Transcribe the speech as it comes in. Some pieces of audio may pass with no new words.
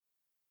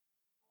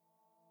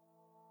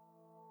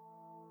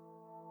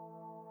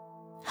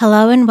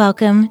Hello and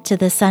welcome to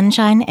the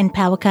Sunshine and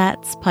Power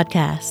Carts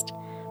podcast.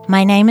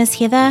 My name is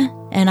Heather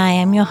and I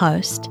am your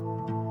host.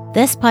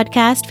 This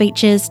podcast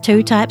features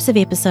two types of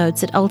episodes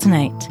that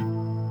alternate.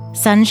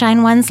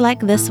 Sunshine ones like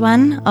this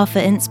one offer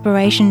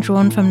inspiration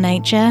drawn from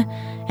nature,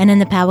 and in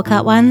the Power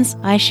Cart ones,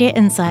 I share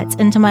insights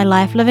into my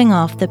life living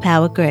off the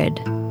power grid.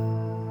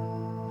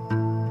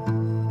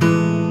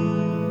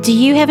 Do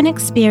you have an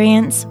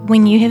experience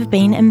when you have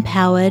been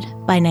empowered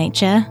by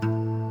nature?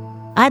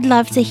 I'd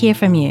love to hear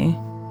from you.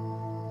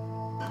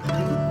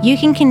 You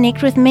can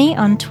connect with me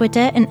on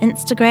Twitter and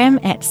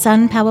Instagram at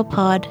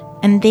SunPowerPod,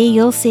 and there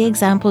you'll see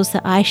examples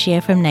that I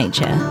share from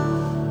nature.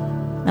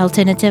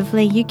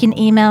 Alternatively, you can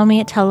email me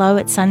at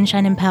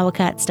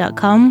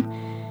hello@sunshineandpowercarts.com,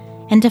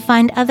 and to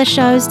find other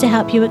shows to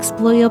help you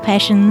explore your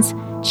passions,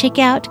 check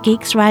out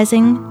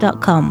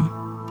geeksrising.com.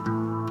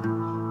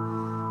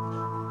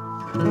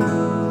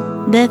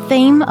 The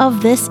theme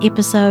of this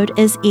episode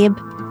is ebb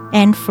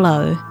and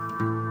flow.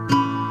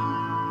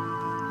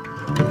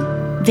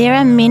 There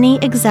are many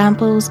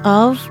examples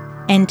of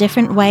and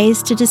different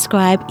ways to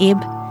describe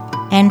ebb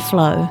and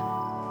flow.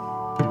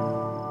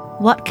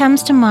 What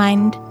comes to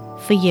mind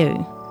for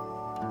you?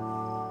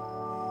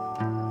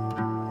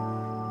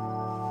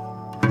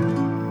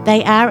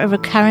 They are a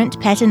recurrent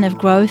pattern of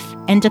growth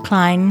and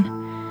decline,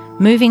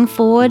 moving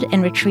forward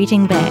and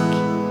retreating back,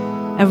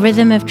 a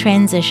rhythm of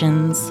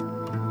transitions,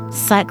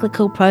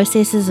 cyclical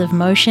processes of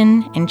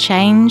motion and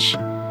change,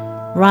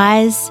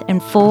 rise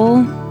and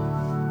fall,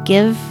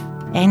 give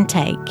and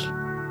take.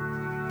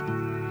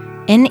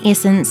 In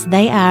essence,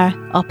 they are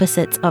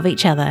opposites of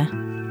each other.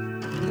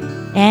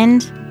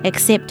 And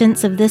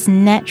acceptance of this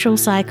natural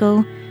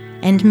cycle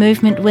and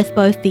movement with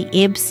both the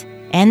ebbs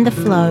and the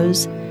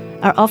flows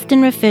are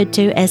often referred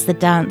to as the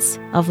dance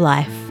of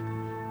life.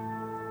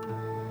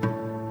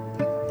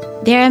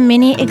 There are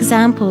many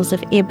examples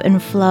of ebb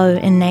and flow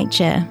in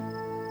nature.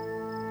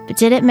 But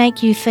did it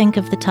make you think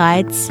of the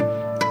tides?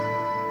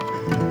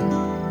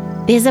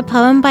 There's a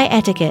poem by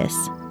Atticus,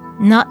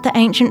 not the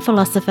ancient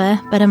philosopher,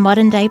 but a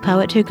modern-day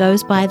poet who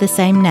goes by the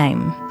same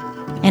name,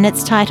 and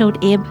it's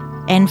titled Ebb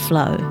and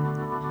Flow.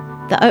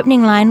 The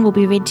opening line will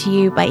be read to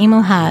you by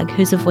Emil Haag,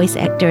 who's a voice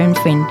actor and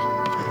friend.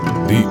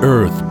 The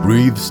earth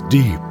breathes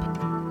deep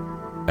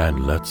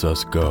and lets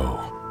us go.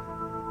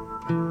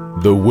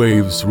 The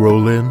waves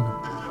roll in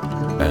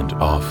and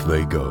off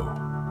they go.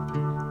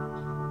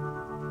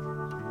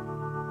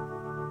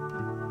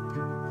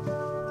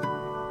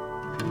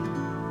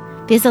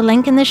 There's a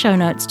link in the show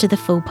notes to the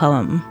full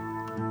poem.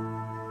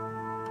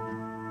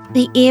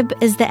 The ebb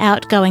is the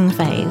outgoing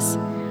phase,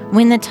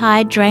 when the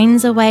tide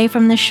drains away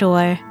from the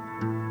shore,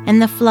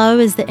 and the flow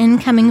is the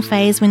incoming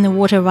phase when the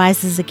water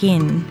rises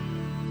again.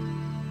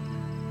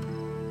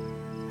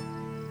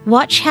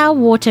 Watch how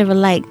water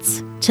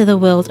relates to the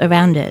world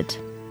around it.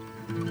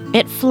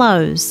 It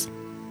flows,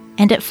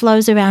 and it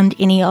flows around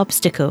any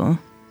obstacle.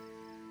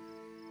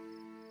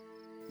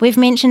 We've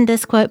mentioned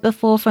this quote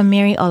before from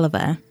Mary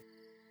Oliver.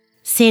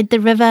 Said the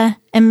river,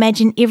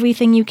 imagine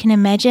everything you can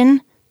imagine,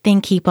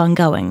 then keep on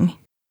going.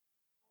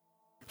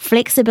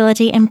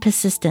 Flexibility and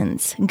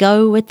persistence.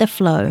 Go with the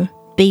flow.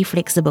 Be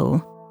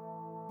flexible.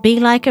 Be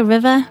like a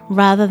river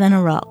rather than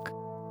a rock.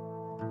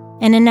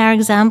 And in our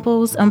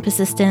examples on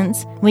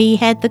persistence, we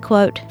had the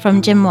quote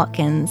from Jim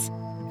Watkins.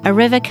 A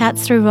river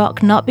cuts through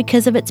rock not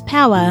because of its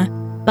power,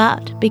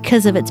 but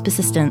because of its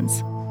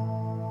persistence.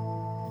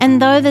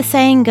 And though the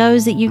saying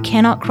goes that you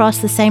cannot cross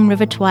the same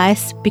river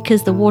twice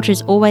because the water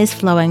is always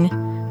flowing,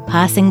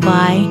 passing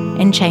by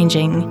and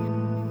changing,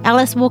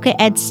 Alice Walker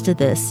adds to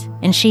this,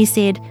 and she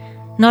said,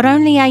 not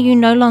only are you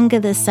no longer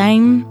the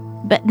same,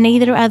 but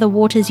neither are the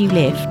waters you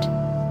left.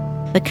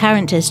 The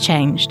current has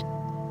changed.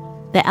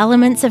 The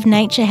elements of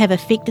nature have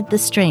affected the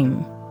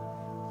stream.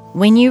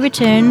 When you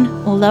return,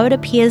 although it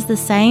appears the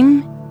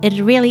same, it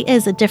really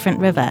is a different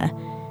river,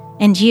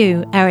 and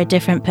you are a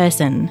different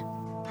person.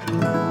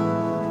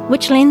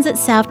 Which lends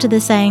itself to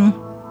the saying,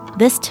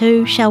 this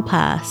too shall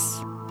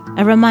pass.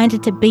 A reminder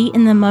to be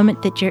in the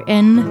moment that you're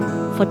in,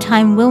 for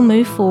time will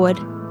move forward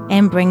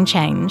and bring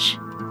change.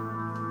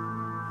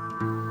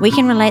 We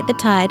can relate the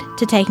tide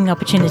to taking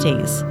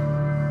opportunities.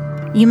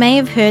 You may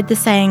have heard the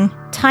saying,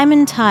 time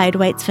and tide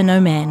waits for no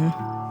man.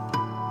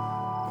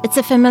 It's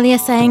a familiar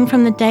saying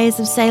from the days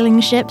of sailing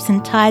ships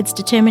and tides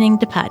determining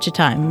departure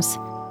times.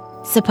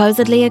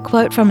 Supposedly a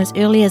quote from as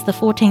early as the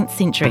 14th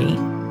century.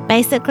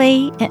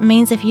 Basically, it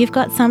means if you've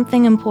got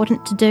something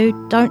important to do,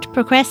 don't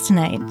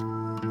procrastinate.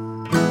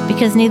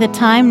 Because neither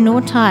time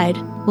nor tide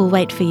will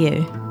wait for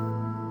you.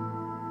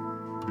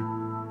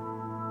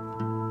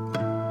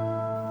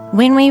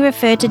 When we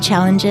refer to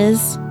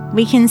challenges,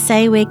 we can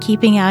say we're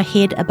keeping our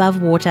head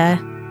above water,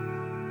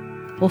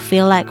 or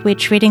feel like we're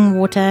treading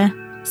water,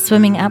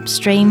 swimming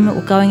upstream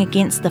or going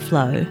against the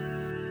flow.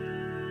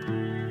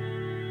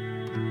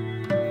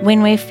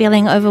 When we're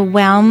feeling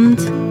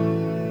overwhelmed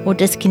or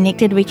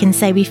disconnected, we can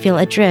say we feel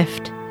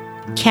adrift,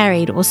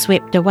 carried or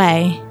swept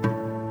away.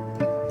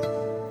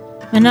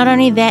 And not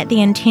only that,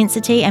 the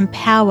intensity and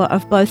power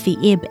of both the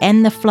ebb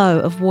and the flow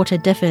of water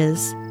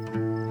differs.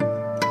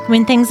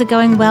 When things are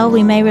going well,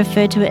 we may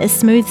refer to it as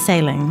smooth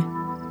sailing,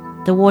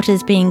 the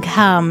waters being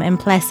calm and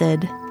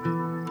placid.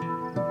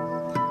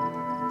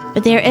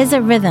 But there is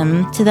a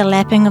rhythm to the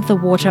lapping of the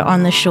water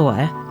on the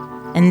shore,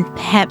 and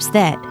perhaps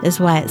that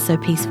is why it's so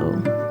peaceful.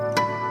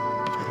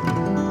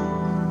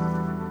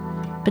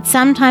 But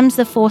sometimes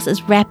the force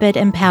is rapid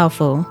and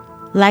powerful,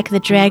 like the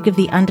drag of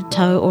the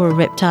undertow or a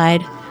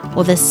riptide,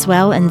 or the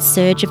swell and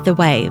surge of the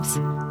waves.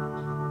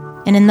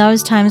 And in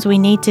those times we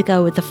need to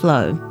go with the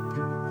flow,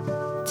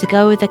 to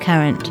go with the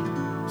current,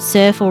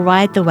 surf or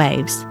ride the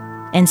waves,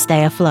 and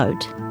stay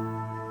afloat.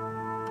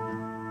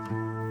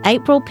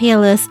 April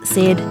Peerless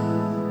said,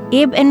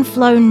 "Ebb and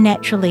flow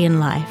naturally in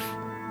life.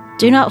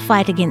 Do not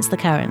fight against the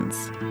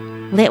currents.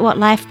 Let what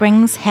life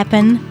brings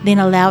happen, then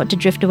allow it to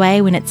drift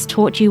away when it's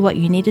taught you what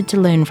you needed to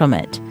learn from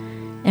it.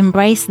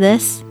 Embrace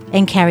this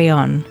and carry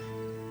on."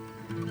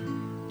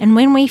 And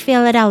when we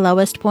feel at our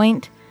lowest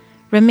point,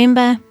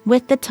 remember,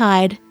 with the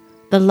tide,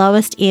 the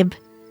lowest ebb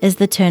is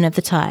the turn of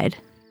the tide.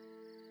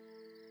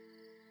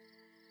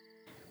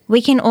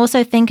 We can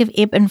also think of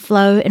ebb and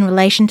flow in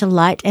relation to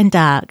light and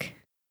dark.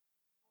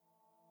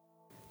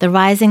 The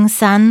rising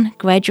sun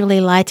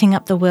gradually lighting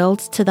up the world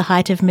to the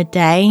height of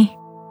midday,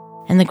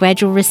 and the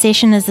gradual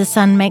recession as the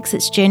sun makes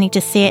its journey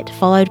to set,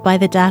 followed by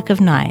the dark of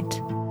night.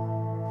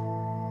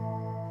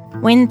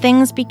 When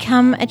things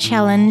become a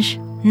challenge,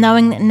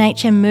 knowing that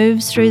nature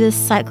moves through this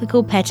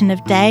cyclical pattern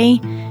of day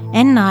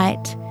and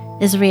night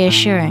is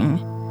reassuring.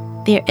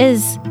 There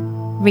is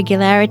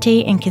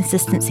regularity and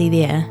consistency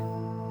there.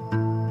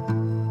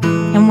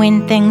 And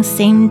when things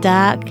seem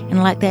dark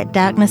and like that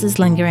darkness is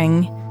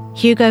lingering,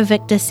 Hugo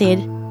Victor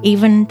said,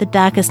 "Even the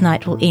darkest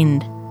night will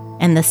end,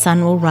 and the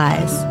sun will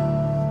rise."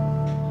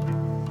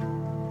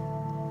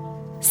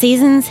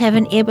 Seasons have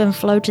an ebb and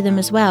flow to them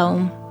as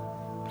well.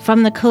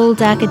 From the cool,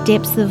 darker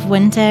depths of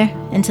winter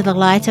into the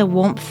lighter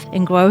warmth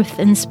and growth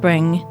in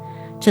spring,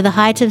 to the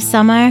height of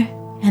summer,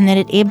 and then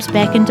it ebbs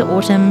back into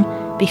autumn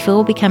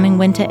before becoming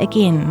winter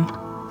again.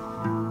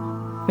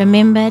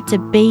 Remember to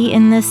be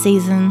in the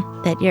season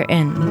that you're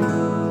in.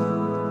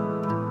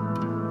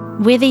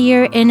 Whether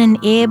you're in an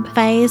ebb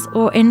phase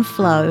or in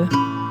flow,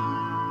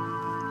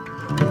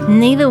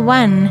 neither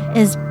one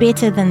is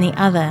better than the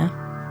other.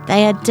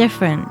 They are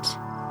different.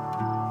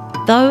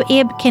 Though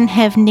ebb can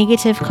have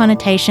negative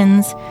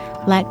connotations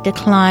like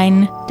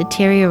decline,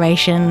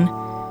 deterioration,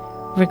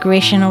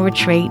 regression or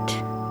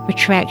retreat,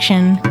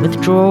 retraction,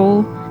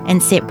 withdrawal,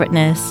 and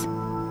separateness,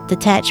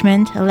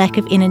 detachment, a lack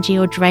of energy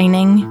or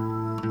draining,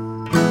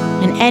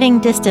 and adding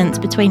distance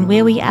between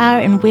where we are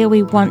and where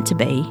we want to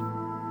be,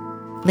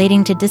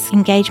 leading to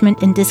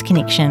disengagement and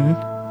disconnection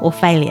or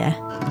failure.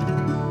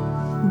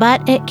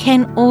 But it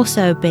can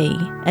also be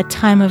a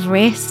time of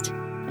rest,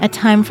 a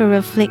time for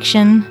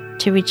reflection,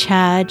 to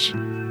recharge,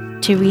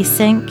 to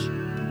resync,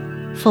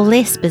 for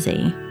less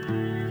busy,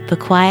 for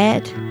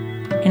quiet,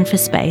 and for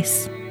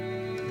space.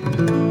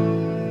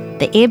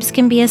 The ebbs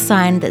can be a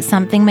sign that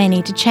something may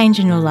need to change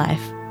in your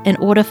life in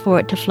order for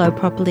it to flow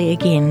properly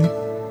again.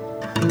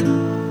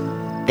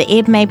 The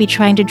ebb may be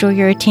trying to draw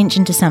your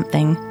attention to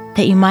something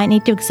that you might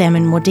need to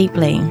examine more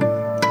deeply.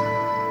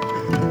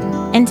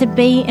 And to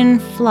be in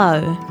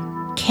flow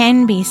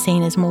can be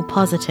seen as more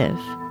positive.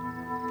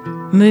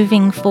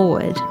 Moving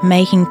forward,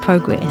 making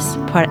progress,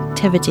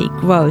 productivity,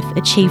 growth,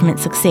 achievement,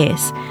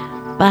 success,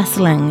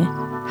 bustling,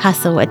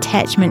 hustle,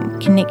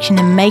 attachment, connection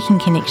and making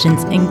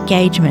connections,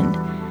 engagement,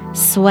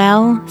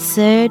 swell,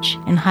 surge,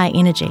 and high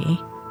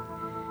energy.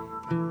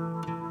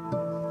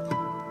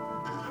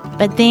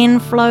 But then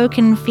flow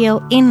can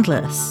feel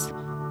endless.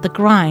 The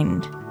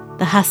grind,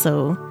 the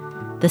hustle,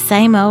 the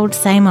same old,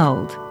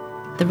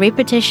 the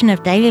repetition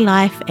of daily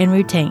life and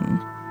routine,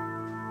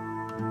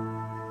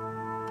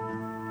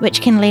 which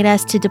can lead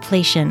us to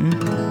depletion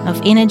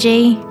of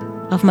energy,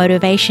 of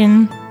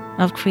motivation,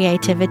 of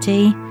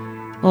creativity,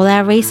 all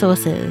our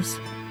resources,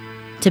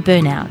 to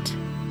burnout.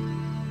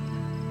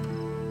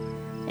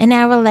 In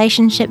our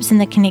relationships and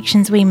the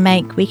connections we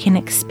make, we can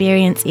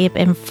experience ebb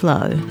and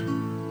flow.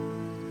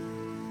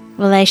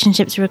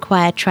 Relationships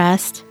require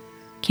trust,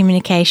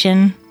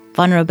 communication,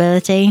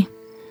 vulnerability,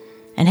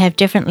 and have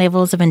different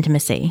levels of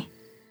intimacy.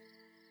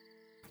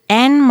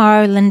 Anne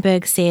Morrow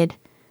Lindbergh said,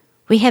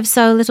 "We have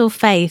so little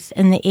faith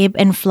in the ebb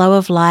and flow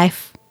of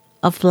life,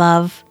 of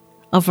love,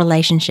 of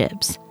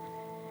relationships.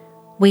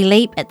 We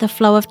leap at the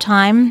flow of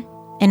time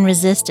and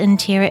resist in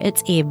terror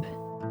its ebb.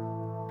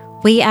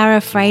 We are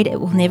afraid it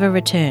will never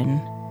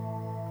return.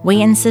 We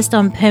insist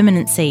on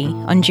permanency,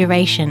 on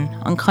duration,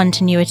 on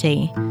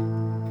continuity,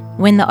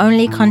 when the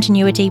only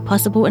continuity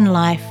possible in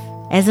life,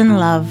 as in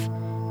love,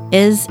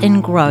 is in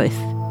growth,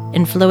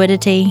 in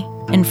fluidity,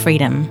 in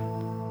freedom."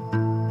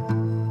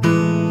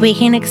 We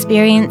can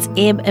experience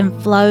ebb and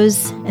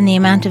flows in the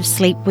amount of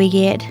sleep we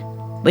get,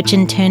 which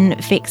in turn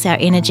affects our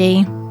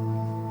energy.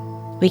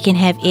 We can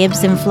have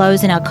ebbs and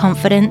flows in our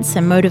confidence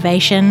and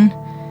motivation,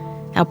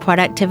 our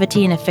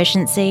productivity and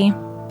efficiency,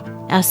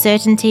 our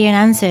certainty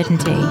and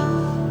uncertainty,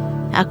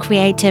 our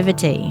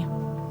creativity.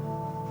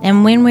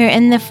 And when we're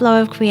in the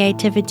flow of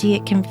creativity,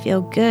 it can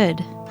feel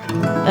good.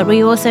 but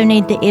we also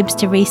need the ebbs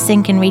to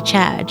resync and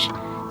recharge,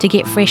 to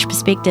get fresh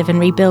perspective and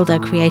rebuild our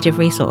creative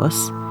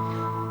resource.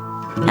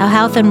 Our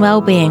health and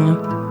well-being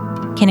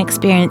can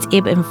experience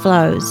ebb and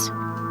flows,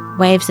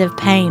 waves of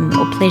pain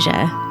or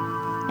pleasure,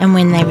 and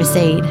when they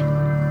recede.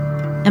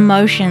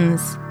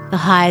 Emotions, the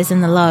highs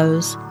and the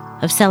lows,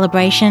 of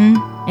celebration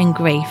and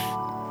grief,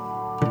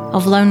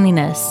 of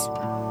loneliness.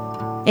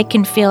 It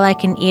can feel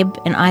like an ebb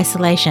and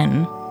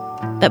isolation,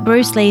 but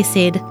Bruce Lee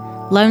said,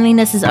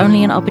 loneliness is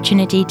only an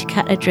opportunity to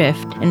cut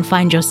adrift and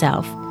find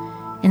yourself.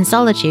 In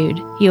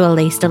solitude, you are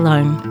least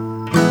alone.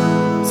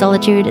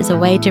 Solitude is a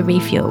way to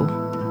refuel.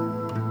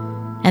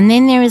 And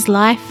then there is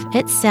life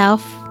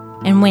itself,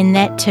 and when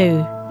that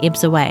too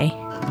ebbs away.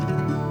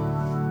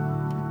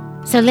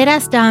 So let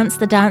us dance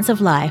the dance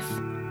of life.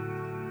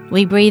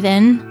 We breathe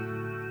in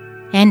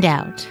and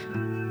out.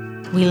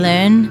 We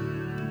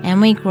learn and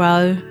we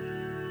grow.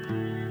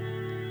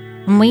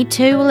 And we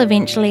too will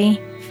eventually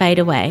fade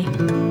away.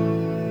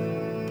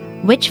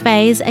 Which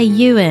phase are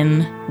you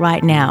in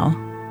right now?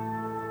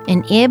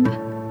 In ebb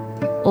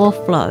or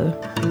flow?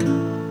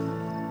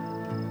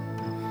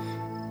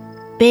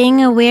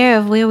 Being aware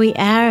of where we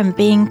are and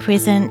being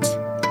present.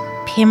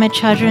 Pema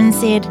Chodron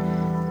said,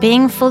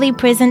 being fully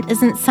present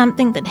isn't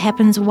something that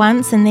happens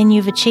once and then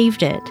you've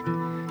achieved it.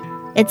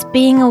 It's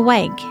being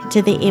awake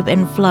to the ebb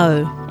and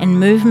flow and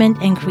movement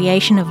and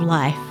creation of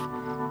life.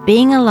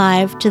 Being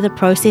alive to the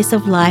process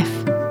of life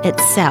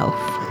itself.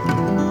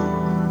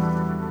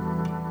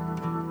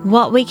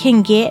 What we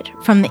can get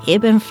from the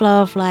ebb and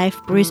flow of life,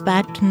 Bruce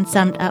Barton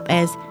summed up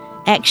as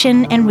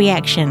action and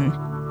reaction,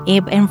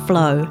 ebb and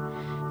flow,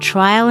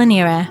 trial and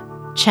error,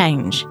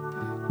 change.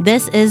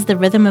 This is the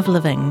rhythm of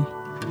living.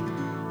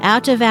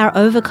 Out of our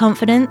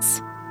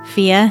overconfidence,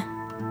 fear.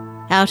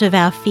 Out of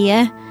our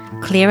fear,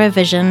 clearer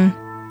vision,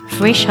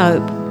 fresh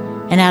hope,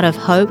 and out of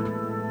hope,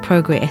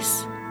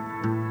 progress.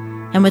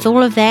 And with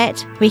all of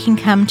that, we can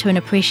come to an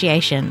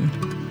appreciation.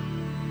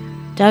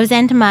 Dos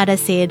Antamata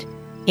said,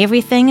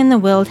 everything in the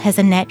world has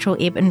a natural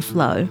ebb and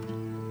flow.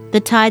 The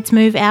tides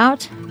move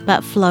out,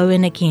 but flow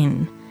in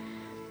again.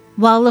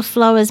 While the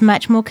flow is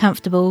much more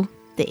comfortable,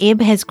 the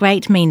ebb has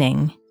great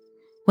meaning.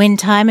 When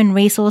time and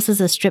resources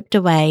are stripped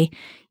away,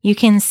 you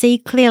can see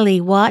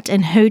clearly what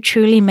and who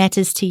truly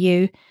matters to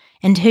you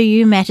and who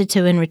you matter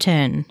to in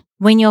return.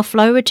 When your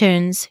flow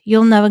returns,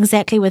 you'll know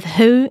exactly with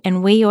who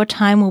and where your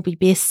time will be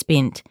best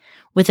spent,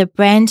 with a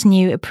brand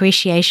new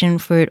appreciation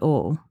for it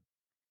all.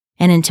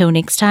 And until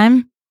next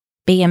time,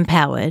 be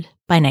empowered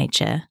by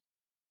nature.